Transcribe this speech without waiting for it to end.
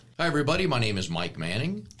Hi, everybody. My name is Mike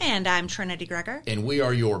Manning. And I'm Trinity Greger. And we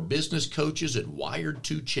are your business coaches at Wired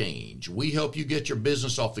to Change. We help you get your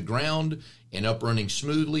business off the ground and up running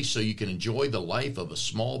smoothly so you can enjoy the life of a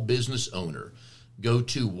small business owner. Go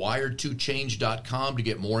to wiredtochange.com to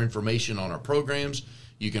get more information on our programs.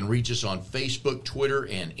 You can reach us on Facebook, Twitter,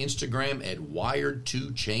 and Instagram at Wired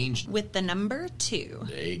to Change. With the number 2.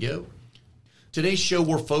 There you go. Today's show,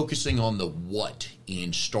 we're focusing on the what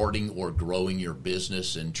in starting or growing your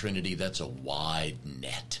business. And Trinity, that's a wide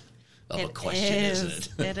net of a question, isn't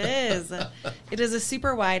it? It is. It is a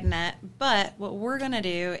super wide net. But what we're going to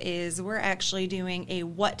do is we're actually doing a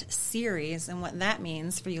what series. And what that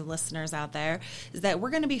means for you listeners out there is that we're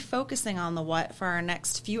going to be focusing on the what for our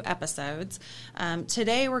next few episodes.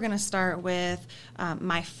 Today, we're going to start with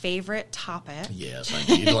my favorite topic. Yes,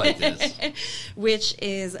 I knew you'd like this. Which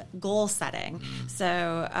is goal setting.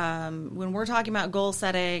 So when we're talking about goal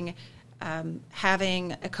setting,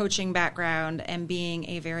 having a coaching background and being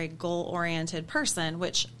a very goal-oriented person,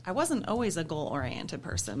 which I wasn't always a goal-oriented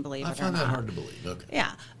person, believe it or not. I find that hard to believe. Okay.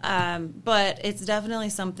 Yeah. But it's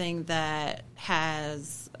definitely something that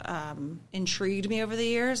has intrigued me over the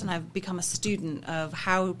years, and I've become a student of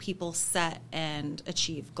how people set and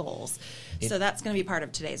achieve goals. So that's going to be part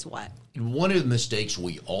of today's what. And one of the mistakes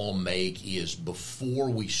we all make is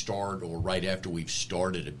before we start or right after we've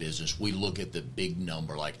started a business, we look at the big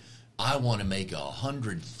number like, I want to make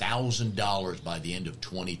 $100,000 by the end of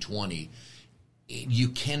 2020. You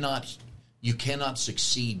cannot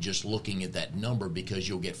succeed just looking at that number because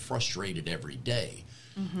you'll get frustrated every day.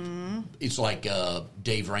 Mm-hmm. It's like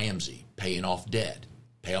Dave Ramsey paying off debt,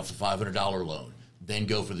 pay off the $500 loan, then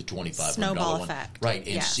go for the $2,500 snowball one. effect. Right,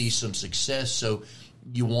 and see some success. So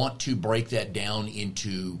you want to break that down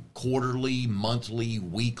into quarterly, monthly,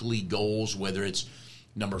 weekly goals, whether it's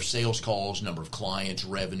number of sales calls, number of clients,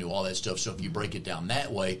 revenue, all that stuff. So if you break it down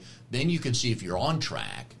that way, then you can see if you're on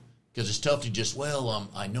track. Because it's tough to just,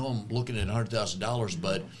 I know I'm looking at $100,000,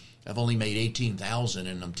 but I've only made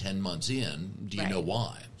 $18,000 and I'm 10 months in. Do you know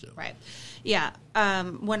why? So. Right. Yeah.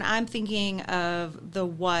 When I'm thinking of the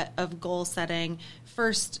what of goal setting,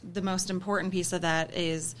 first, the most important piece of that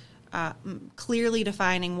is clearly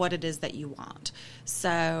defining what it is that you want.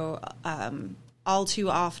 So, all too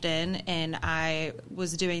often, and I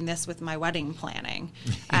was doing this with my wedding planning.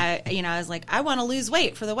 I was like, I want to lose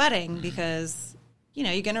weight for the wedding because, you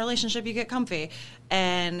get in a relationship, you get comfy.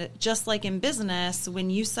 And just like in business, when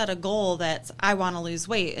you set a goal that's, I want to lose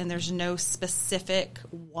weight, and there's no specific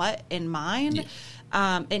what in mind,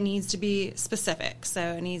 it needs to be specific. So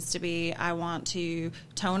it needs to be, I want to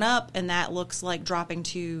tone up, and that looks like dropping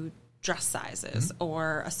to dress sizes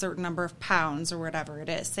or a certain number of pounds or whatever it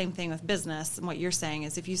is. Same thing with business. And what you're saying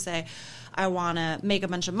is if you say, I want to make a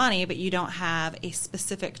bunch of money, but you don't have a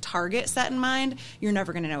specific target set in mind, you're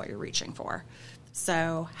never going to know what you're reaching for.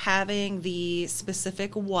 So having the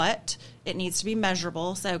specific what, it needs to be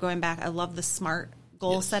measurable. So going back, I love the SMART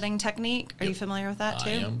goal setting technique. Are you familiar with that too?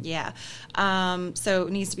 I am. Yeah. So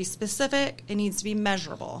it needs to be specific. It needs to be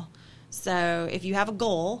measurable. So if you have a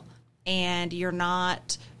goal and you're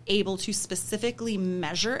not able to specifically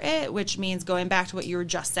measure it, which means going back to what you were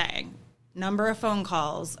just saying, number of phone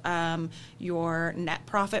calls, your net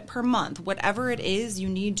profit per month, whatever it is, you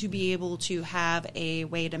need to be able to have a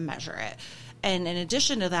way to measure it. And in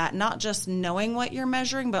addition to that, not just knowing what you're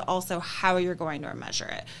measuring, but also how you're going to measure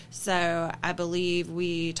it. So I believe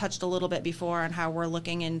we touched a little bit before on how we're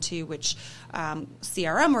looking into which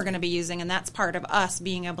CRM we're going to be using, and that's part of us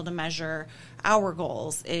being able to measure our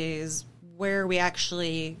goals is where are we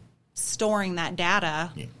actually storing that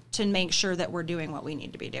data to make sure that we're doing what we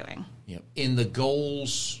need to be doing. Yeah. In the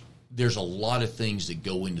goals, there's a lot of things that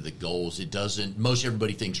go into the goals. Most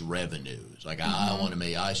everybody thinks revenue. It's like,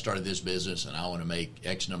 I started this business and I want to make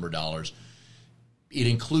X number of dollars. It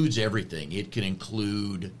includes everything. It can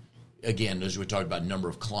include, again, as we talked about, number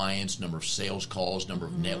of clients, number of sales calls, number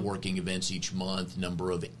of networking events each month, number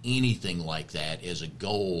of anything like that as a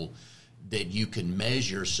goal that you can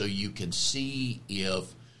measure so you can see if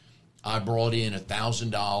I brought in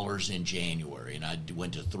 $1,000 in January and I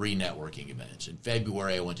went to 3 networking events. In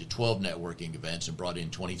February, I went to 12 networking events and brought in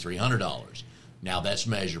 $2,300. Now that's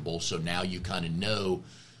measurable, so now you kind of know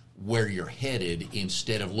where you're headed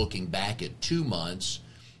instead of looking back at 2 months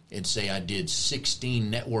and say I did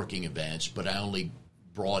 16 networking events, but I only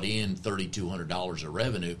brought in $3,200 of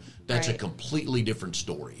revenue. That's a Right. completely different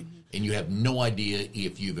story. And you have no idea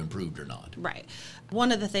if you've improved or not. Right.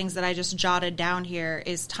 One of the things that I just jotted down here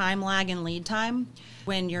is time lag and lead time.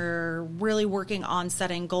 When you're really working on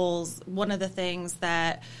setting goals, one of the things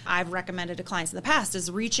that I've recommended to clients in the past is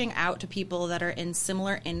reaching out to people that are in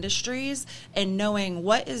similar industries and knowing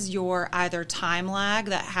what is your either time lag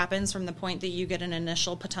that happens from the point that you get an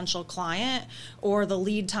initial potential client or the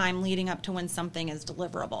lead time leading up to when something is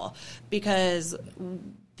deliverable. Because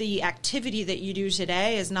the activity that you do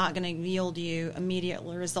today is not going to yield you immediate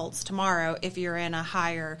results tomorrow if you're in a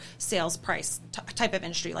higher sales price type of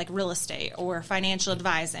industry like real estate or financial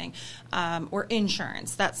advising or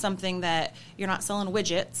insurance. That's something that you're not selling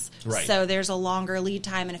widgets. Right. So there's a longer lead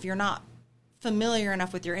time. And if you're not familiar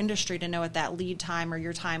enough with your industry to know what that lead time or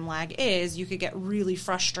your time lag is, you could get really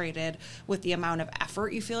frustrated with the amount of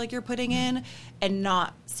effort you feel like you're putting in and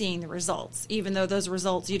not seeing the results, even though those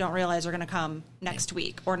results you don't realize are going to come next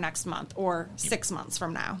week or next month or 6 months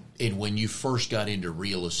from now. And when you first got into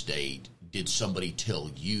real estate, did somebody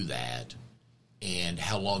tell you that? And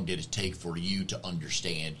how long did it take for you to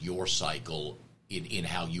understand your cycle in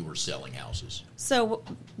how you were selling houses? So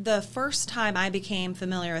the first time I became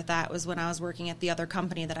familiar with that was when I was working at the other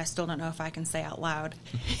company that I still don't know if I can say out loud.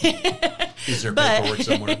 Is there paperwork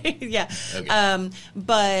somewhere? Yeah. Okay.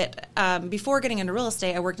 But before getting into real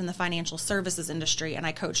estate, I worked in the financial services industry and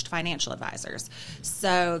I coached financial advisors.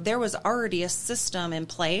 So there was already a system in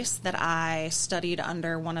place that I studied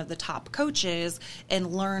under one of the top coaches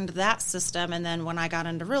and learned that system. And then when I got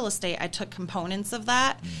into real estate, I took components of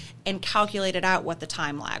that and calculated out what the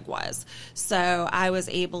time lag was. So I was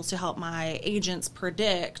able to help my agents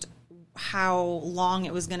predict how long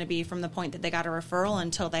it was going to be from the point that they got a referral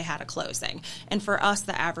until they had a closing. And for us,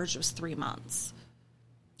 the average was 3 months.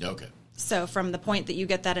 Okay. So from the point that you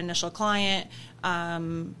get that initial client,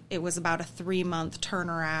 it was about a 3-month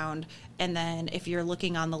turnaround. And then if you're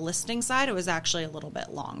looking on the listing side, it was actually a little bit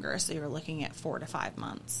longer. So you're looking at 4 to 5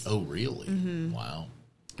 months. Oh, really? Wow.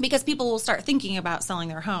 Because people will start thinking about selling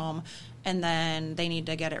their home and then they need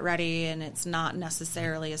to get it ready, and it's not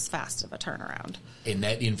necessarily as fast of a turnaround. And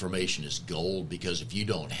that information is gold, because if you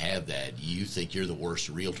don't have that, you think you're the worst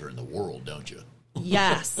realtor in the world, don't you?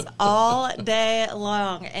 Yes, all day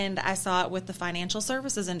long. And I saw it with the financial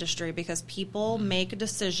services industry because people make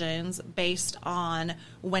decisions based on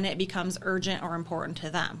when it becomes urgent or important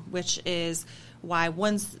to them, which is why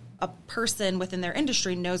once a person within their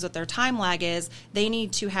industry knows what their time lag is, they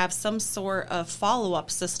need to have some sort of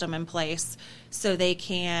follow-up system in place so they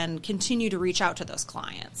can continue to reach out to those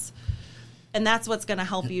clients. And that's what's going to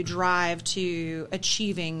help you drive to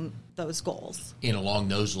achieving those goals. And along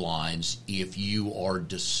those lines, if you are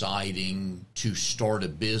deciding to start a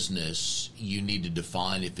business, you need to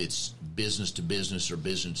define if it's business to business or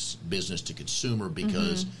business to consumer,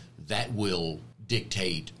 because that will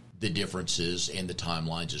dictate the differences and the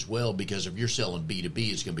timelines as well. Because if you're selling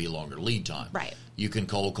B2B, it's going to be a longer lead time. Right. You can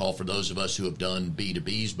cold call. For those of us who have done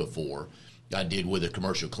B2Bs before, I did with a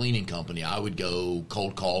commercial cleaning company. I would go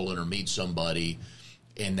cold calling or meet somebody,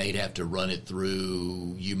 and they'd have to run it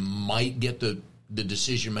through. You might get the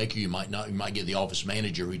decision maker, you might not. You might get the office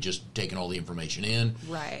manager who just taken all the information in.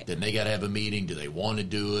 Right. Then they got to have a meeting. Do they want to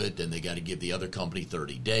do it? Then they got to give the other company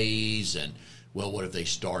 30 days. And, well, what if they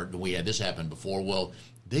start? We had this happen before. Well,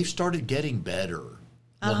 they've started getting better.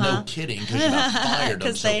 Well, no kidding, because you're not fired them.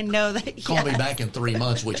 Because they know that. Call me back in 3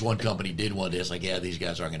 months, which one company did one day. It's like, yeah, these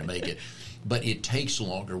guys aren't going to make it. But it takes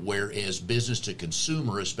longer, whereas business to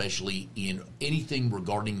consumer, especially in anything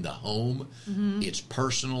regarding the home, it's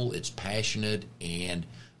personal, it's passionate, and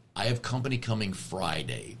I have company coming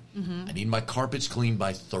Friday. I need my carpets cleaned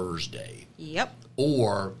by Thursday. Yep.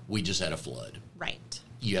 Or we just had a flood. Right.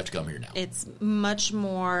 You have to come here now. It's much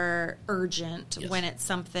more urgent when it's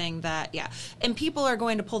something that, and people are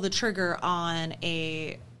going to pull the trigger on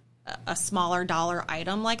a smaller dollar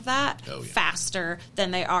item like that faster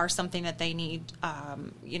than they are something that they need.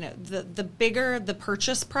 The bigger the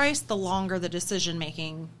purchase price, the longer the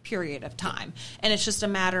decision-making period of time. And it's just a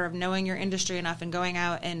matter of knowing your industry enough and going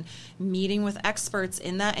out and meeting with experts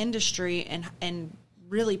in that industry and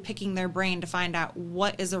really picking their brain to find out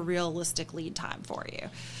what is a realistic lead time for you.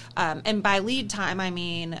 And by lead time, I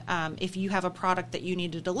mean, if you have a product that you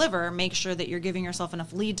need to deliver, make sure that you're giving yourself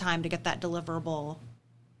enough lead time to get that deliverable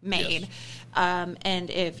made. Yes.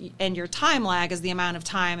 And your time lag is the amount of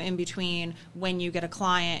time in between when you get a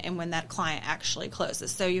client and when that client actually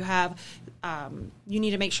closes. So you have, you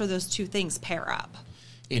need to make sure those two things pair up.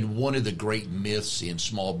 And one of the great myths in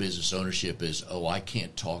small business ownership is, I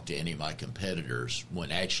can't talk to any of my competitors, when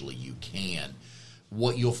actually you can.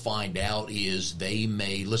 what you'll find out is they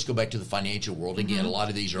may, let's go back to the financial world. Again, a lot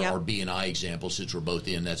of these are our BNI examples since we're both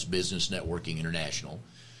in, that's Business Networking International.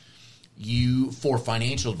 For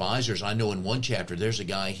financial advisors, I know in one chapter, there's a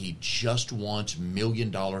guy, he just wants $1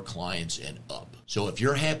 million clients and up. So if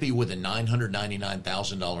you're happy with a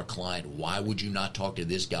 $999,000 client, why would you not talk to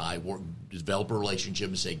this guy, develop a relationship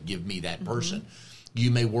and say, give me that person? You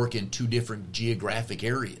may work in 2 different geographic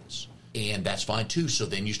areas, and that's fine too. So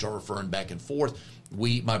then you start referring back and forth.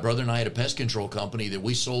 My brother and I had a pest control company that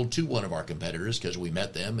we sold to one of our competitors because we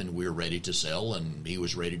met them and we were ready to sell and he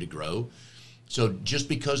was ready to grow. So just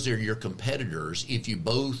because they're your competitors, if you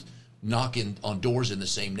both knock on doors in the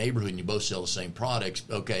same neighborhood and you both sell the same products,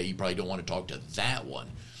 okay, you probably don't want to talk to that one.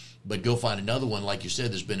 But go find another one, like you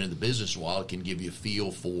said, that's been in the business a while. It can give you a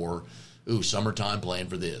feel for, summertime plan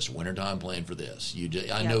for this, wintertime plan for this.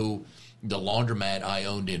 I know the laundromat I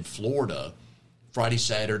owned in Florida, Friday,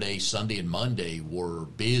 Saturday, Sunday, and Monday were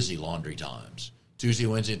busy laundry times. Tuesday,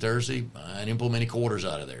 Wednesday, and Thursday, I didn't pull many quarters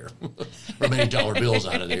out of there, or many dollar bills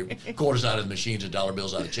out of there. Quarters out of the machines and dollar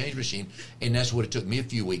bills out of the change machine. And that's what it took me a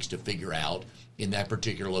few weeks to figure out in that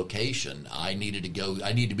particular location. I needed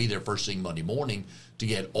to be there first thing Monday morning to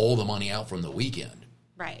get all the money out from the weekend.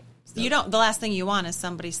 Right. So the last thing you want is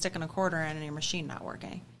somebody sticking a quarter in and your machine not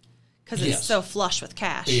working. Because it's so flush with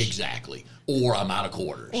cash. Exactly. Or I'm out of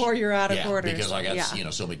quarters. Or you're out of quarters. Because I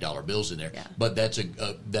got so many dollar bills in there. Yeah. But that's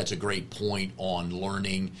a great point on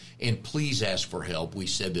learning. And please ask for help. We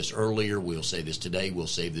said this earlier. We'll say this today. We'll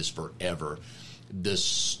say this forever.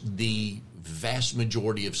 The vast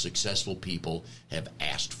majority of successful people have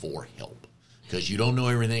asked for help. Because you don't know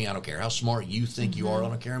everything. I don't care how smart you think you are. I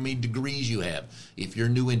don't care how many degrees you have. If you're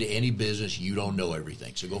new into any business, you don't know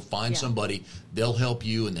everything. So go find somebody. They'll help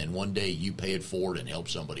you, and then one day you pay it forward and help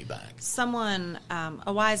somebody back. Someone,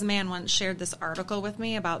 a wise man once shared this article with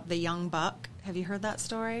me about the young buck. Have you heard that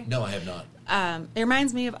story? No, I have not. It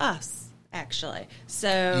reminds me of us, actually.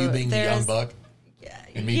 So you being the young buck?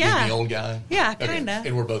 And me being the old guy? Yeah, kind of. Okay.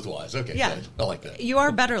 And we're both wise. Okay, good. I like that. You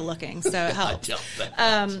are better looking, so it helps.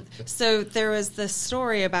 So there was this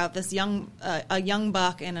story about this a young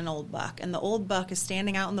buck and an old buck. And the old buck is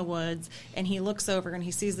standing out in the woods, and he looks over and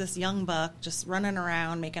he sees this young buck just running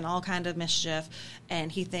around, making all kind of mischief.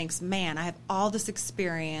 And he thinks, man, I have all this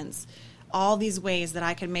experience, all these ways that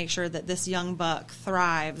I can make sure that this young buck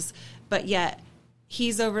thrives, but yet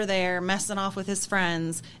he's over there messing off with his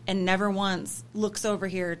friends and never once looks over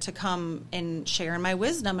here to come and share in my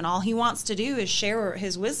wisdom. And all he wants to do is share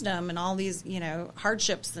his wisdom and all these,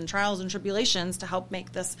 hardships and trials and tribulations to help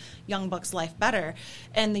make this young buck's life better.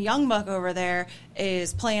 And the young buck over there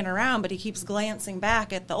is playing around, but he keeps glancing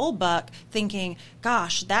back at the old buck thinking,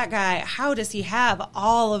 gosh, that guy, how does he have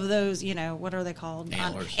all of those, what are they called?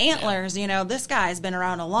 Antlers. Yeah. This guy's been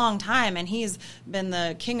around a long time and he's been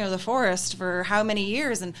the king of the forest for how many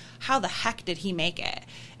years, and how the heck did he make it?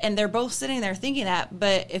 And they're both sitting there thinking that,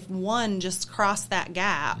 but if one just crossed that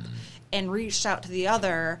gap and reached out to the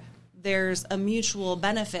other, there's a mutual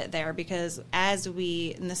benefit there, because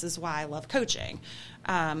and this is why I love coaching.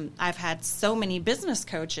 I've had so many business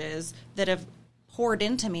coaches that have poured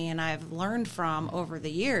into me and I've learned from over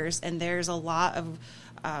the years, and there's a lot of,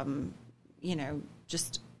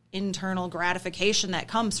 just internal gratification that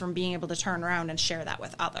comes from being able to turn around and share that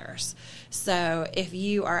with others. So if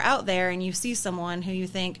you are out there and you see someone who you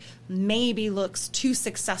think maybe looks too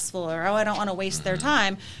successful, or, I don't want to waste their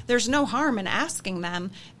time, there's no harm in asking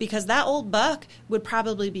them, because that old buck would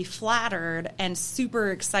probably be flattered and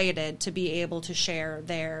super excited to be able to share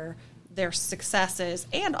their successes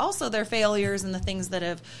and also their failures and the things that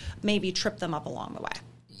have maybe tripped them up along the way.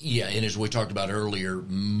 Yeah, and as we talked about earlier,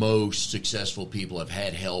 most successful people have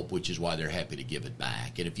had help, which is why they're happy to give it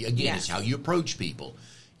back. And it's how you approach people.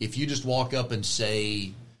 If you just walk up and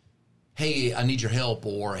say, hey, I need your help,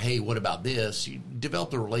 or hey, what about this? You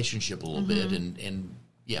develop a relationship a little bit, and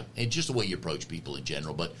just the way you approach people in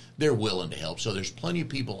general, but they're willing to help. So there's plenty of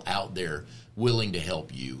people out there willing to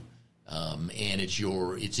help you. And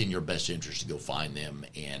it's in your best interest to go find them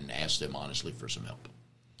and ask them honestly for some help.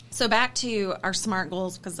 So back to our SMART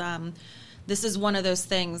goals, because this is one of those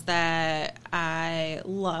things that I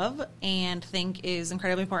love and think is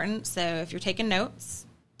incredibly important. So if you're taking notes,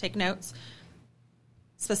 take notes.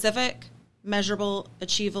 Specific, measurable,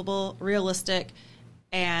 achievable, realistic,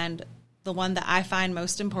 and the one that I find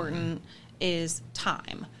most important is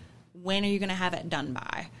time. When are you going to have it done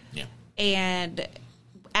by? Yeah. And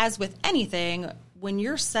as with anything, when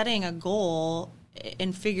you're setting a goal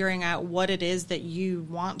and figuring out what it is that you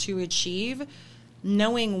want to achieve,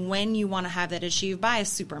 knowing when you want to have that achieved by is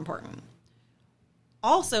super important.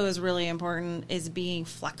 Also is really important is being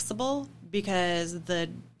flexible, because the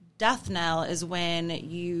death knell is when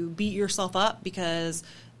you beat yourself up because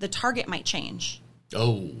the target might change.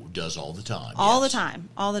 Oh, does all the time. All yes. the time.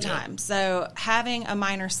 All the time. So having a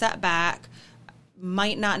minor setback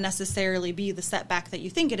might not necessarily be the setback that you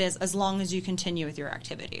think it is, as long as you continue with your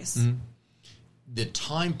activities. Mm-hmm. The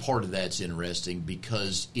time part of that's interesting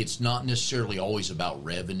because it's not necessarily always about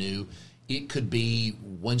revenue. It could be,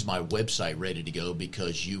 when's my website ready to go,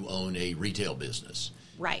 because you own a retail business.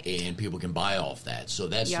 Right. And people can buy off that. So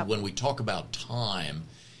that's when we talk about time,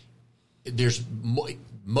 there's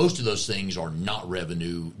most of those things are not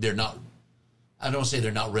revenue. They're not, I don't say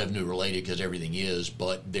they're not revenue related, because everything is,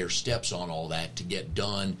 but there's steps on all that to get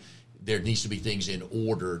done. There needs to be things in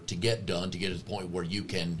order to get done, to get to the point where you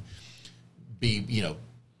can be,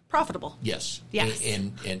 profitable. Yes. Yes.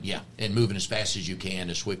 And moving as fast as you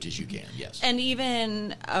can, as swift as you can. Yes. And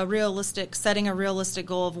even setting a realistic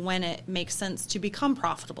goal of when it makes sense to become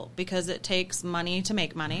profitable, because it takes money to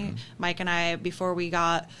make money. Mm-hmm. Mike and I, before we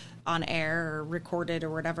got on air or recorded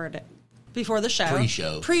or whatever, before the show,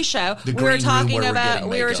 pre-show, we were talking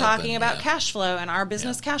about cash flow and our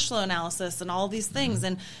business cash flow analysis and all these things. Mm-hmm.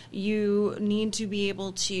 And you need to be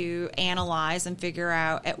able to analyze and figure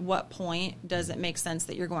out at what point does it make sense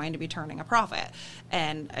that you're going to be turning a profit.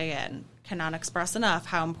 And again, cannot express enough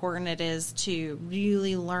how important it is to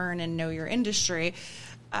really learn and know your industry.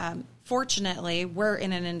 Fortunately, we're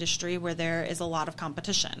in an industry where there is a lot of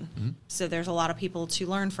competition. Mm-hmm. So there's a lot of people to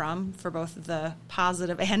learn from, for both the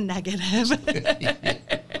positive and negative.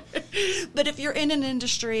 But if you're in an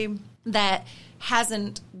industry that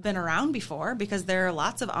hasn't been around before, because there are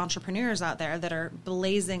lots of entrepreneurs out there that are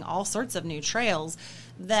blazing all sorts of new trails,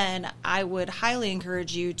 then I would highly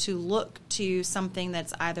encourage you to look to something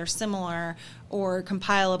that's either similar or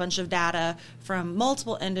compile a bunch of data from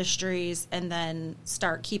multiple industries and then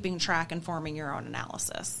start keeping track and forming your own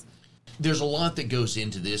analysis. There's a lot that goes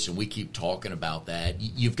into this, and we keep talking about that.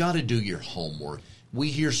 You've got to do your homework. We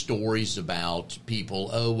hear stories about people,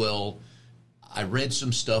 oh, well, I read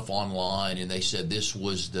some stuff online and they said this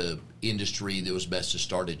was the industry that was best to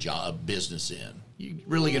start a business in. You're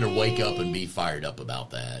really going to wake up and be fired up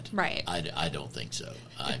about that? Right. I don't think so.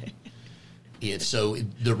 So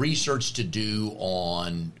the research to do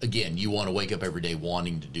on, again, you want to wake up every day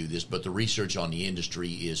wanting to do this, but the research on the industry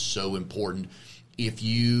is so important. If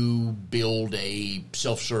you build a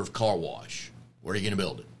self-serve car wash, where are you going to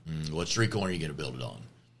build it? What street corner are you going to build it on?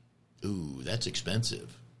 Ooh, that's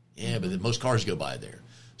expensive. Yeah, but most cars go by there.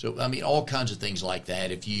 So, I mean, all kinds of things like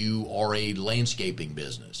that. If you are a landscaping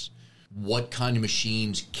business, what kind of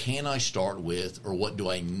machines can I start with, or what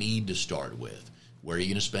do I need to start with? Where are you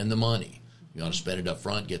going to spend the money? You want to spend it up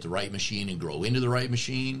front, get the right machine and grow into the right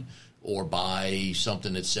machine, or buy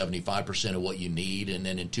something that's 75% of what you need, and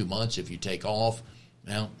then in 2 months, if you take off,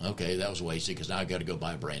 well, okay, that was wasted because now I've got to go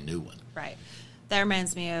buy a brand new one. Right. That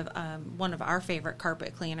reminds me of one of our favorite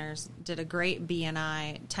carpet cleaners did a great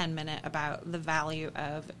BNI 10-minute about the value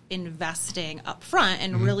of investing up front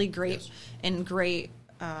in really great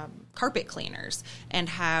carpet cleaners, and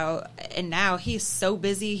now he's so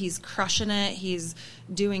busy, he's crushing it, he's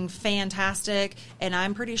doing fantastic, and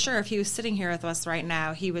I'm pretty sure if he was sitting here with us right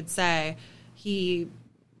now, he would say he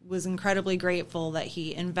was incredibly grateful that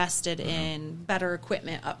he invested in better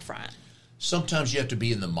equipment up front. Sometimes you have to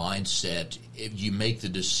be in the mindset, if you make the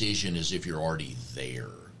decision as if you're already there.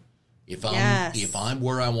 If I'm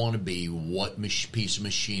where I want to be, what piece of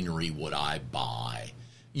machinery would I buy?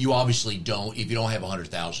 You obviously don't. If you don't have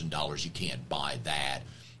 $100,000, you can't buy that.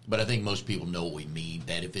 But I think most people know what we mean,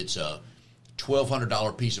 that if it's a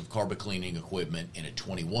 $1,200 piece of carpet cleaning equipment and a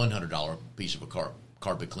 $2,100 piece of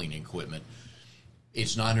carpet cleaning equipment,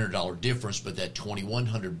 it's $900 difference, but that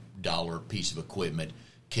 $2,100 piece of equipment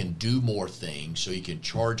can do more things, so you can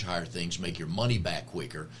charge higher things, make your money back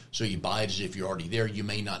quicker. So you buy it as if you're already there. You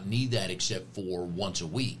may not need that except for once a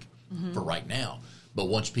week for right now. But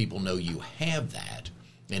once people know you have that,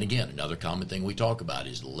 and again, another common thing we talk about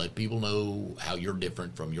is let people know how you're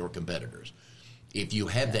different from your competitors. If you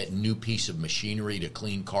have that new piece of machinery to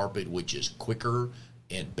clean carpet, which is quicker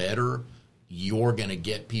and better, you're going to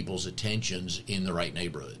get people's attentions in the right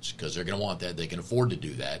neighborhoods because they're going to want that. They can afford to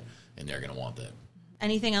do that, and they're going to want that.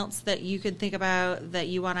 Anything else that you could think about that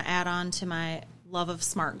you want to add on to my love of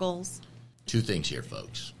SMART goals? Two things here,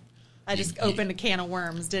 folks. I just opened a can of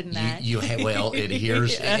worms, didn't I? And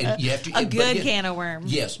here's and you have to a good can of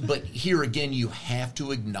worms. Yes, but here again, you have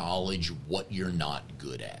to acknowledge what you're not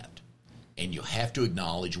good at, and you have to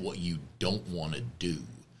acknowledge what you don't want to do.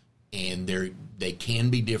 And they can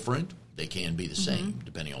be different. They can be the same,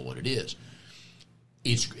 depending on what it is.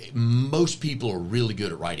 Most people are really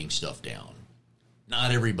good at writing stuff down.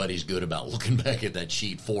 not everybody's good about looking back at that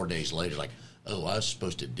sheet 4 days later, like, oh, I was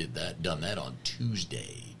supposed to done that on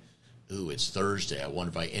Tuesday. Ooh, it's Thursday. I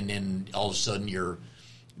wonder if and then all of a sudden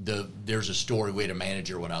there's a story. We had a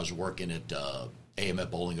manager when I was working at AMF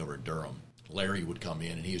Bowling over in Durham. Larry would come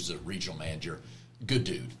in, and he was the regional manager, good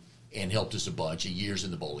dude, and helped us a bunch of years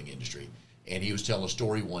in the bowling industry. And he was telling a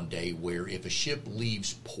story one day where if a ship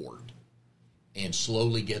leaves port and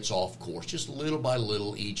slowly gets off course, just little by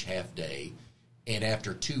little each half day, and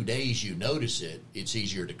after 2 days you notice it, it's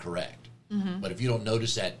easier to correct. Mm-hmm. But if you don't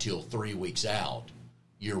notice that till 3 weeks out,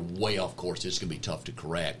 you're way off course. It's going to be tough to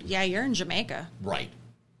correct. Yeah, you're in Jamaica. Right.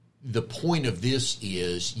 The point of this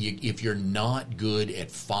is if you're not good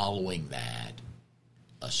at following that,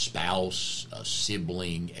 a spouse, a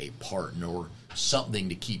sibling, a partner, something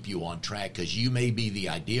to keep you on track, because you may be the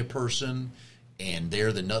idea person and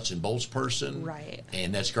they're the nuts and bolts person. Right.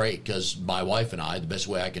 And that's great, because my wife and I, the best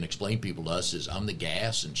way I can explain people to us is I'm the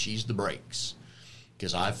gas and she's the brakes.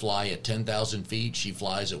 Because I fly at 10,000 feet, she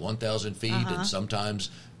flies at 1,000 feet, and sometimes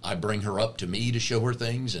I bring her up to me to show her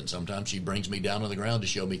things, and sometimes she brings me down on the ground to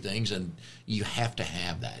show me things, and you have to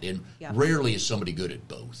have that. And rarely is somebody good at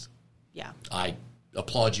both. Yeah. I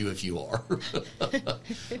applaud you if you are.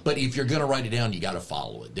 But if you're going to write it down, you got to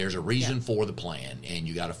follow it. There's a reason for the plan, and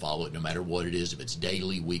you got to follow it no matter what it is, if it's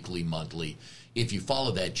daily, weekly, monthly. If you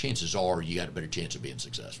follow that, chances are you got a better chance of being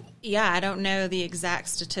successful. Yeah, I don't know the exact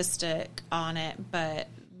statistic on it, but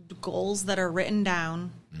goals that are written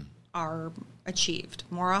down are achieved.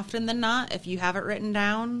 More often than not, if you have it written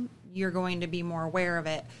down, you're going to be more aware of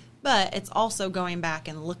it. But it's also going back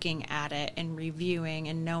and looking at it and reviewing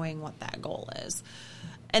and knowing what that goal is.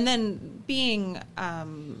 And then being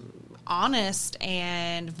honest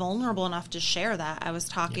and vulnerable enough to share that. I was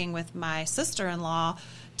talking with my sister-in-law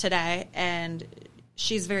today, and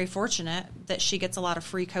she's very fortunate that she gets a lot of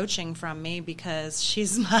free coaching from me because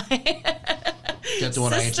she's my That's the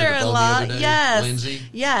one I answered the phone the other day? Yes. Lindsay?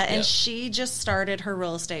 Yeah, and she just started her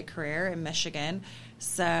real estate career in Michigan.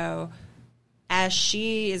 So as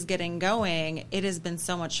she is getting going, it has been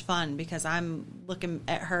so much fun because I'm looking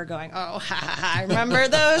at her going, oh, I remember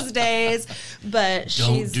those days. But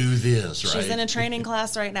Don't do this, right? She's in a training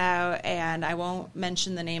class right now, and I won't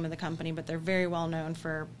mention the name of the company, but they're very well known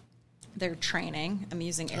for their training. I'm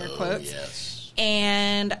using air quotes. Yes.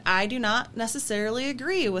 And I do not necessarily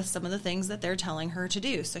agree with some of the things that they're telling her to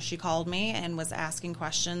do. So she called me and was asking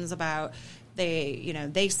questions about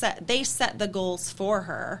they set the goals for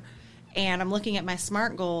her. And I'm looking at my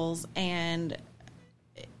SMART goals, and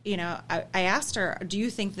I asked her, do you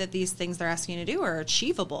think that these things they're asking you to do are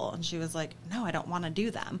achievable? And she was like, no, I don't want to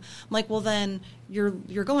do them. I'm like, well, then you're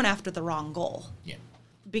going after the wrong goal. Yeah.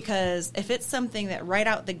 Because if it's something that right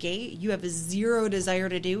out the gate you have a zero desire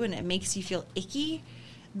to do and it makes you feel icky,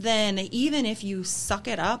 then even if you suck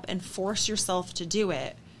it up and force yourself to do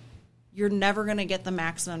it, you're never going to get the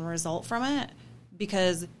maximum result from it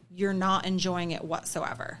because you're not enjoying it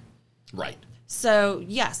whatsoever. Right. So,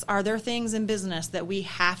 yes, are there things in business that we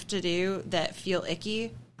have to do that feel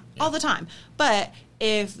icky? Yeah. All the time. But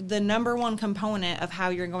if the number one component of how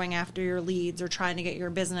you're going after your leads or trying to get your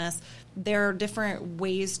business, there are different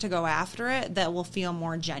ways to go after it that will feel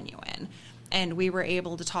more genuine. And we were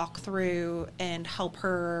able to talk through and help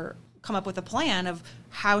her come up with a plan of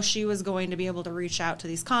how she was going to be able to reach out to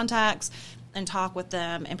these contacts and talk with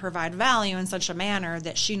them and provide value in such a manner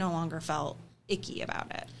that she no longer felt icky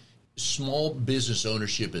about it. Small business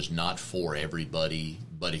ownership is not for everybody,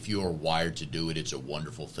 but if you are wired to do it, it's a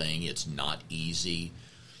wonderful thing. It's not easy.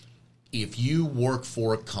 If you work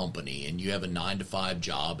for a company and you have a 9-to-5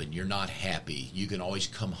 job and you're not happy, you can always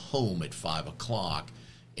come home at 5 o'clock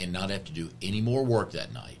and not have to do any more work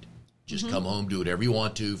that night. Just come home, do whatever you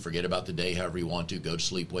want to, forget about the day however you want to, go to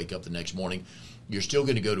sleep, wake up the next morning. You're still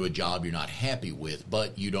going to go to a job you're not happy with,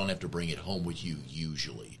 but you don't have to bring it home with you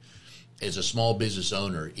usually. As a small business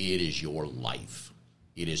owner, it is your life.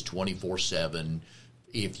 It is 24/7.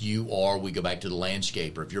 If you are, we go back to the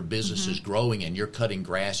landscaper, if your business is growing and you're cutting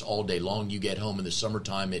grass all day long, you get home in the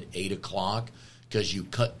summertime at 8 o'clock because you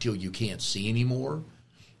cut till you can't see anymore.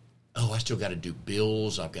 Oh, I still got to do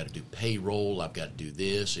bills. I've got to do payroll. I've got to do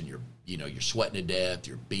this. And you're sweating to death.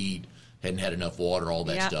 You're beat. Hadn't had enough water, all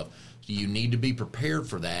that stuff. So you need to be prepared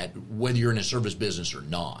for that, whether you're in a service business or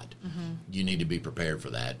not. You need to be prepared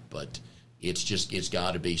for that. But it's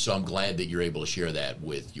got to be. So I'm glad that you're able to share that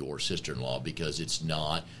with your sister-in-law because it's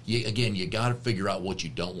not. You got to figure out what you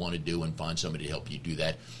don't want to do and find somebody to help you do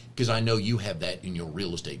that. Because I know you have that in your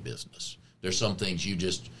real estate business. There's some things you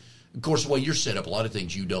just, of course, the way you're set up, a lot of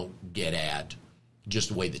things you don't get at just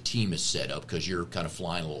the way the team is set up because you're kind of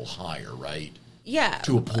flying a little higher, right? Yeah.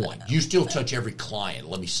 To a point. You still touch every client,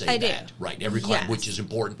 let me say I that. do. Right, every client, Yes. which is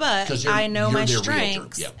important. But I know my their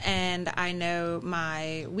strengths realtor. Yep. and I know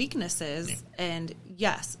my weaknesses. Yeah. And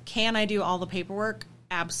yes, can I do all the paperwork?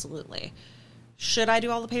 Absolutely. Should I do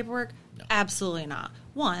all the paperwork? No. Absolutely not.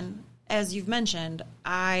 One, as you've mentioned,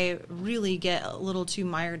 I really get a little too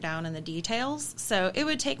mired down in the details. So it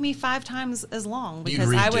would take me 5 times as long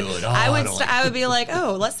because You'd I redo would, it. Oh, I would be like,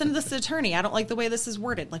 oh, let's send this to the attorney. I don't like the way this is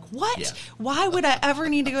worded. Like, what? Yeah. Why would I ever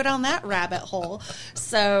need to go down that rabbit hole?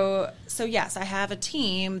 So yes, I have a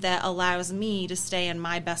team that allows me to stay in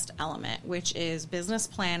my best element, which is business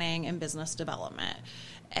planning and business development.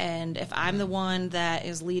 And if I'm the one that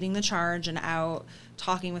is leading the charge and out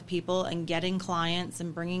talking with people and getting clients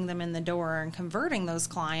and bringing them in the door and converting those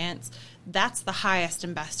clients, that's the highest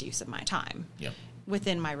and best use of my time. Yep.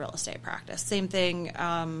 Within my real estate practice. Same thing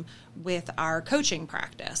with our coaching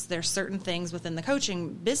practice. There's certain things within the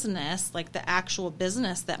coaching business, like the actual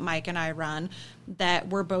business that Mike and I run, that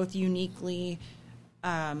we're both uniquely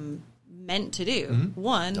meant to do. Mm-hmm.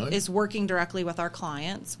 One Oh, yeah. is working directly with our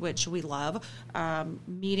clients, which we love,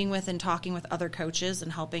 meeting with and talking with other coaches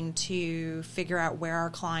and helping to figure out where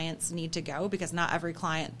our clients need to go, because not every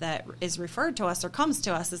client that is referred to us or comes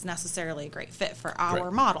to us is necessarily a great fit for our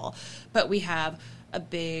Right. model. But we have a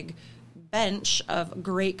big bench of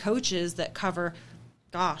great coaches that cover,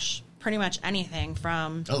 pretty much anything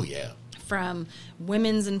from Oh, yeah. from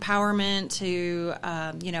women's empowerment to,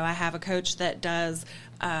 I have a coach that does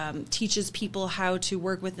teaches people how to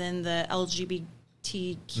work within the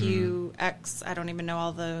LGBTQX. I don't even know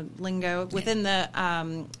all the lingo within the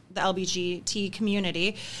LBGT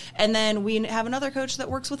community, and then we have another coach that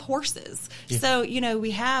works with horses. Yeah. So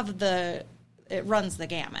we have it runs the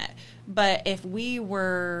gamut. But if we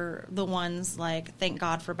were the ones, like, thank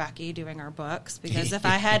God for Becky doing our books, because if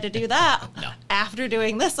I had to do that No. after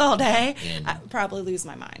doing this all day, And- I'd probably lose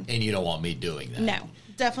my mind. And you don't want me doing that. No,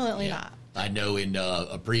 definitely Yeah. not. I know in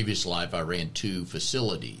a previous life I ran 2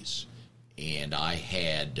 facilities, and I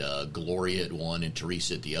had Gloria at one and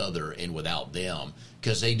Teresa at the other, and without them,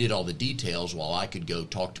 because they did all the details while I could go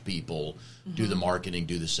talk to people, do the marketing,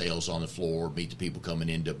 do the sales on the floor, meet the people coming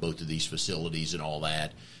into both of these facilities and all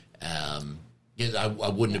that. I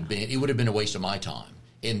wouldn't have been, it would have been a waste of my time.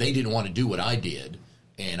 And they didn't want to do what I did,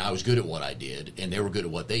 and I was good at what I did, and they were good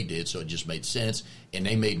at what they did, so it just made sense, and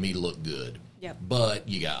they made me look good. Yep. But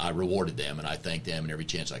I rewarded them, and I thanked them and every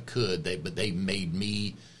chance I could. But they made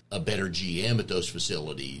me a better GM at those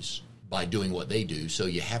facilities by doing what they do. So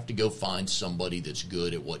you have to go find somebody that's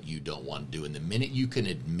good at what you don't want to do. And the minute you can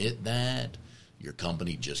admit that, your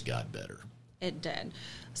company just got better. It did.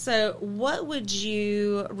 So what would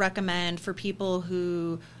you recommend for people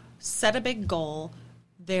who set a big goal,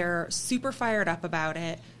 they're super fired up about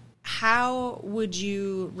it? How would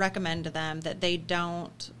you recommend to them that they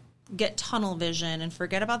don't get tunnel vision and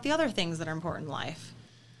forget about the other things that are important in life?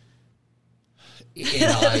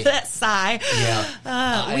 That sigh.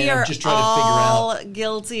 Yeah. We I'm are just trying to figure out. all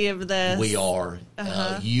guilty of this. We are.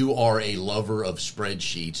 You are a lover of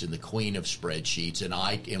spreadsheets and the queen of spreadsheets, and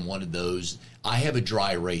I am one of those. I have a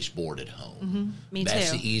dry erase board at home. Me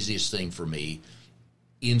That's too. the easiest thing for me.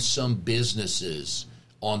 In some businesses,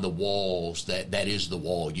 on the walls, that is the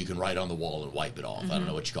wall. You can write on the wall and wipe it off. I don't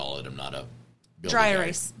know what you call it. I'm not a building Dry guy.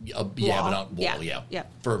 erase. Yeah, but Wall. not wall. Yeah. Yeah.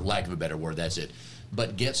 For lack of a better word, that's it.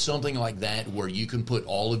 But get something like that where you can put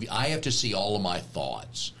all of. I have to see all of my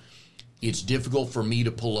thoughts. It's difficult for me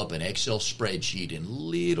to pull up an Excel spreadsheet in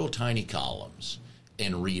little tiny columns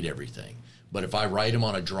and read everything. But if I write them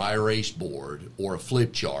on a dry erase board or a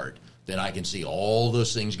flip chart, then I can see all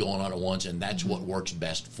those things going on at once, and that's what works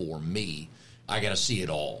best for me. I got to see it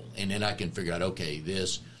all, and then I can figure out, okay,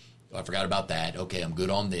 this, I forgot about that. Okay, I'm good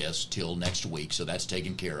on this till next week, so that's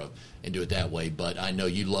taken care of, and do it that way. But I know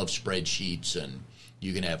you love spreadsheets, and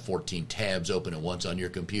you can have 14 tabs open at once on your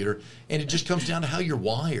computer, and it just comes down to how you're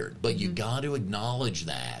wired. But you got to acknowledge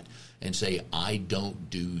that and say, I don't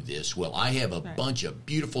do this well. I have a bunch of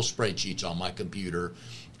beautiful spreadsheets on my computer,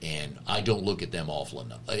 and I don't look at them often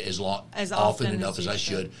enough, as often enough as I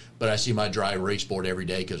should. But I see my dry erase board every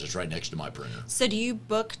day because it's right next to my printer. So do you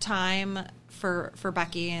book time for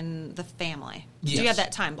Becky and the family? Yes. Do you have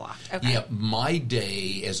that time blocked? Okay. Yeah, my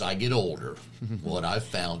day as I get older, what I've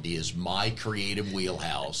found is my creative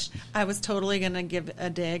wheelhouse. I was totally going to give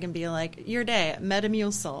a dig and be like, your day,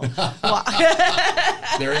 Metamucil.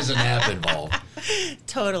 There is an app involved.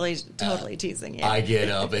 Totally teasing you. I get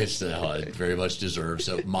up. It's very much deserved.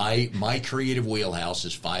 So my creative wheelhouse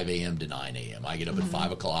is 5 a.m. to 9 a.m. I get up at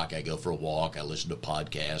 5 o'clock. I go for a walk. I listen to a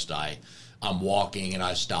podcast. I I'm walking and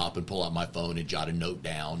I stop and pull out my phone and jot a note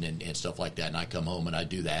down and stuff like that. And I come home and I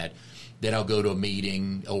do that. Then I'll go to a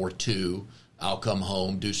meeting or two. I'll come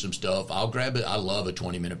home, do some stuff. I'll grab it. I love a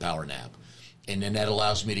 20-minute power nap. And then that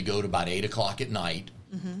allows me to go to about 8 o'clock at night.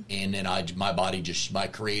 Mm-hmm. And then my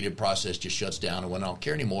creative process just shuts down. And when I don't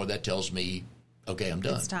care anymore, that tells me, okay, I'm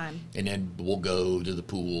done. It's time. And then we'll go to the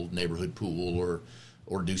pool, neighborhood pool,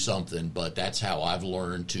 or do something. But that's how I've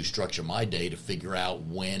learned to structure my day, to figure out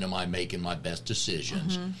when am I making my best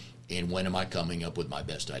decisions and when am I coming up with my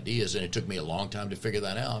best ideas. And it took me a long time to figure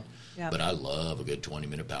that out. Yep. But I love a good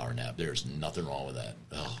 20-minute power nap. There's nothing wrong with that.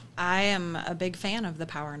 Ugh. I am a big fan of the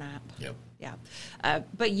power nap. Yep. Yeah.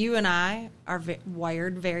 But you and I are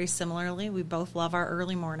wired very similarly. We both love our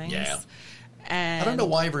early mornings. Yeah. And I don't know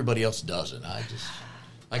why everybody else doesn't.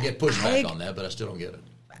 I get pushback on that, but I still don't get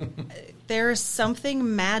it. There's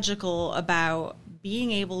something magical about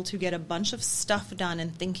being able to get a bunch of stuff done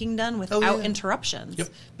and thinking done without interruptions. Yep.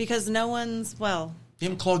 Because no one's, you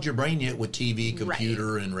haven't clogged your brain yet with TV,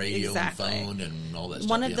 computer, and radio and phone and all that stuff.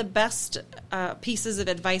 One of the best pieces of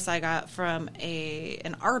advice I got from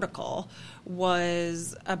an article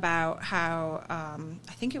was about how,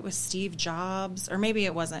 I think it was Steve Jobs, or maybe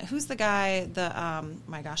it wasn't. Who's the guy,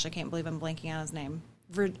 my gosh, I can't believe I'm blanking on his name.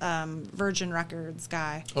 Virgin Records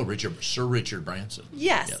guy. Oh, Sir Richard Branson.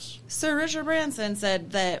 Yes. Sir Richard Branson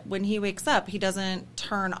said that when he wakes up, he doesn't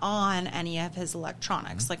turn on any of his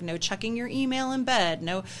electronics. Like no checking your email in bed.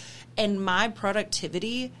 And my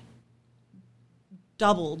productivity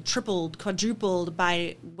doubled, tripled, quadrupled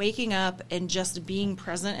by waking up and just being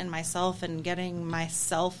present in myself and getting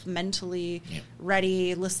myself mentally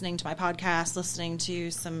ready, listening to my podcast, listening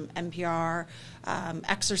to some NPR,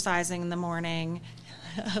 exercising in the morning.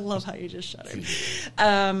 I love how you just shuddered.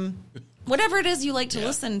 Whatever it is you like to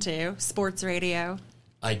listen to, sports radio.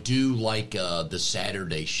 I do like the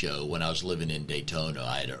Saturday show. When I was living in Daytona,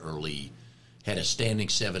 I had a standing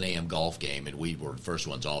 7 a.m. golf game, and we were the first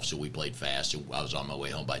ones off, so we played fast. I was on my way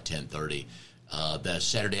home by 10:30. The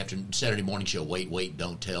Saturday morning show, Wait,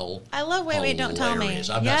 Don't Tell. I love Wait, Don't Tell Me.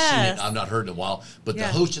 I've not seen it. I've not heard it in a while. But the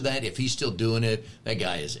host of that, if he's still doing it, that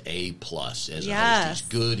guy is A+ as a host. He's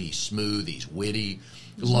good. He's smooth. He's witty.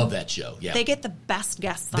 Love that show. Yeah, they get the best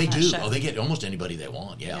guests on that show. Oh, they get almost anybody they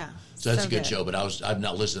want. Yeah. So that's a good show. But I've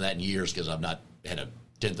not listened to that in years because I've not had a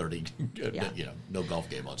 10:30 no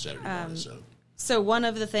golf game on Saturday morning. So one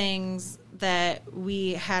of the things that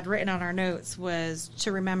we had written on our notes was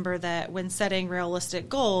to remember that when setting realistic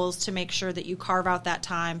goals, to make sure that you carve out that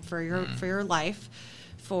time for your life,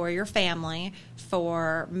 for your family,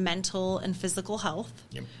 for mental and physical health.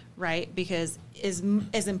 Yep. Right? Because as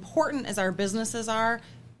important as our businesses are,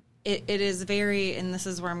 it is very, and this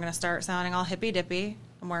is where I'm going to start sounding all hippy-dippy.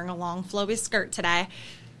 I'm wearing a long, flowy skirt today.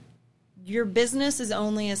 Your business is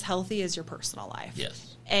only as healthy as your personal life.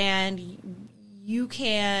 Yes. And you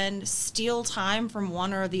can steal time from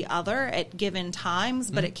one or the other at given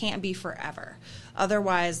times, but it can't be forever.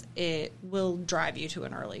 Otherwise, it will drive you to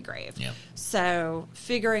an early grave. Yep. So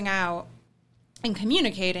figuring out and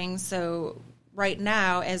communicating, right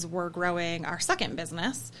now, as we're growing our second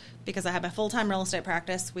business, because I have a full-time real estate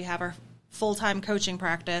practice, we have our full-time coaching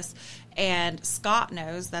practice, and Scott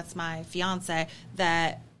knows, that's my fiance,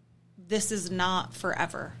 that this is not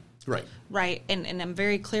forever. Right. Right. And I'm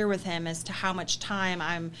very clear with him as to how much time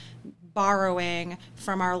I'm borrowing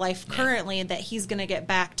from our life currently that he's going to get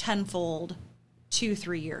back tenfold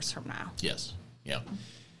 2-3 years from now. Yes. Yeah.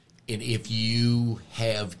 And if you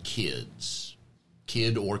have kid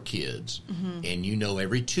or kids, and you know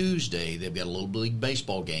every Tuesday they've got a little league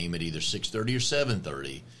baseball game at either 6:30 or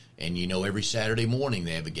 7:30, and you know every Saturday morning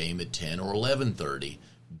they have a game at 10 or 11:30,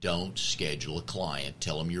 don't schedule a client.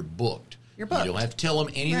 Tell them you're booked. You're booked. You don't have to tell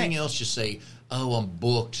them anything else. Just say, oh, I'm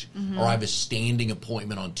booked, or I have a standing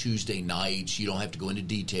appointment on Tuesday nights. You don't have to go into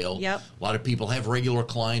detail. Yep. A lot of people have regular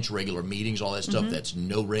clients, regular meetings, all that stuff. That's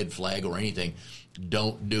no red flag or anything.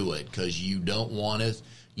 Don't do it, because you don't want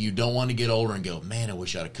to get older and go, man, I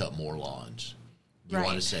wish I'd have cut more lawns. You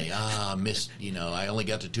want to say, I missed, I only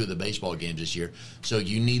got to 2 of the baseball games this year. So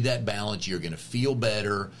you need that balance. You're going to feel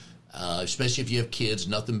better. Especially if you have kids,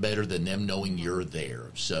 nothing better than them knowing you're there.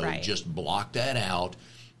 So just block that out.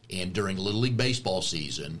 And during Little League baseball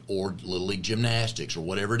season or Little League gymnastics or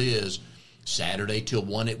whatever it is, Saturday till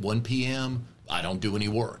 1 p.m., I don't do any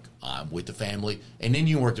work. I'm with the family. And then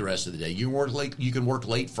you work the rest of the day. You can work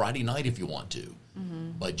late Friday night if you want to.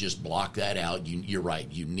 But just block that out. You're right.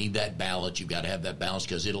 You need that balance. You've got to have that balance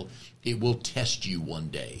because it will test you one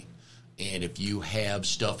day. And if you have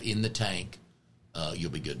stuff in the tank,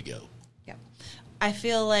 you'll be good to go. Yeah. I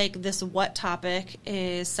feel like this what topic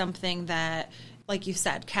is something that, like you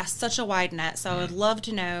said, cast such a wide net. So I would love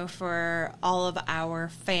to know for all of our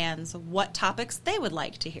fans what topics they would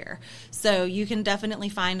like to hear. So you can definitely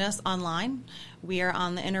find us online. We are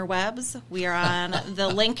on the interwebs. We are on the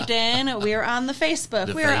LinkedIn. We are on the Facebook.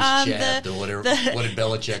 The we are on chat, what did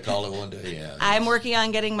Belichick call it one day? Yeah. I'm working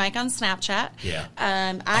on getting Mike on Snapchat. Yeah.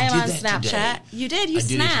 I am on Snapchat. Today. You did. You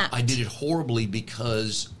snapped. I did it horribly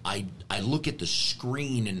because I look at the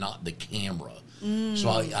screen and not the camera. So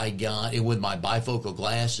I got it with my bifocal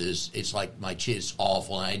glasses. It's like my is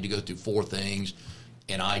awful. And I had to go through 4 things,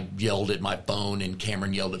 and I yelled at my phone, and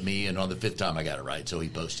Cameron yelled at me. And on the 5th time, I got it right. So he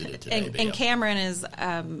posted it today. And Cameron is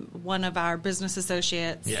one of our business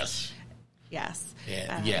associates. Yes. Yes.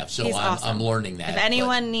 Yeah. So He's awesome. I'm learning that. If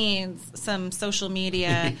anyone needs some social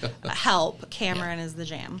media help, Cameron is the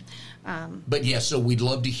jam. But yeah, so we'd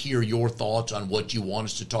love to hear your thoughts on what you want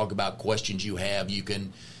us to talk about, questions you have. You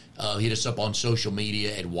can hit us up on social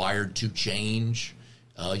media at Wired to Change.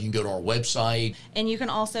 You can go to our website. And you can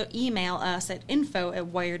also email us at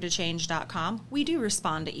info@wiredtochange.com. We do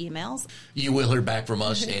respond to emails. You will hear back from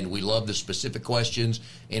us, and we love the specific questions.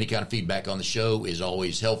 Any kind of feedback on the show is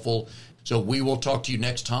always helpful. So we will talk to you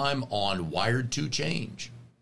next time on Wired to Change.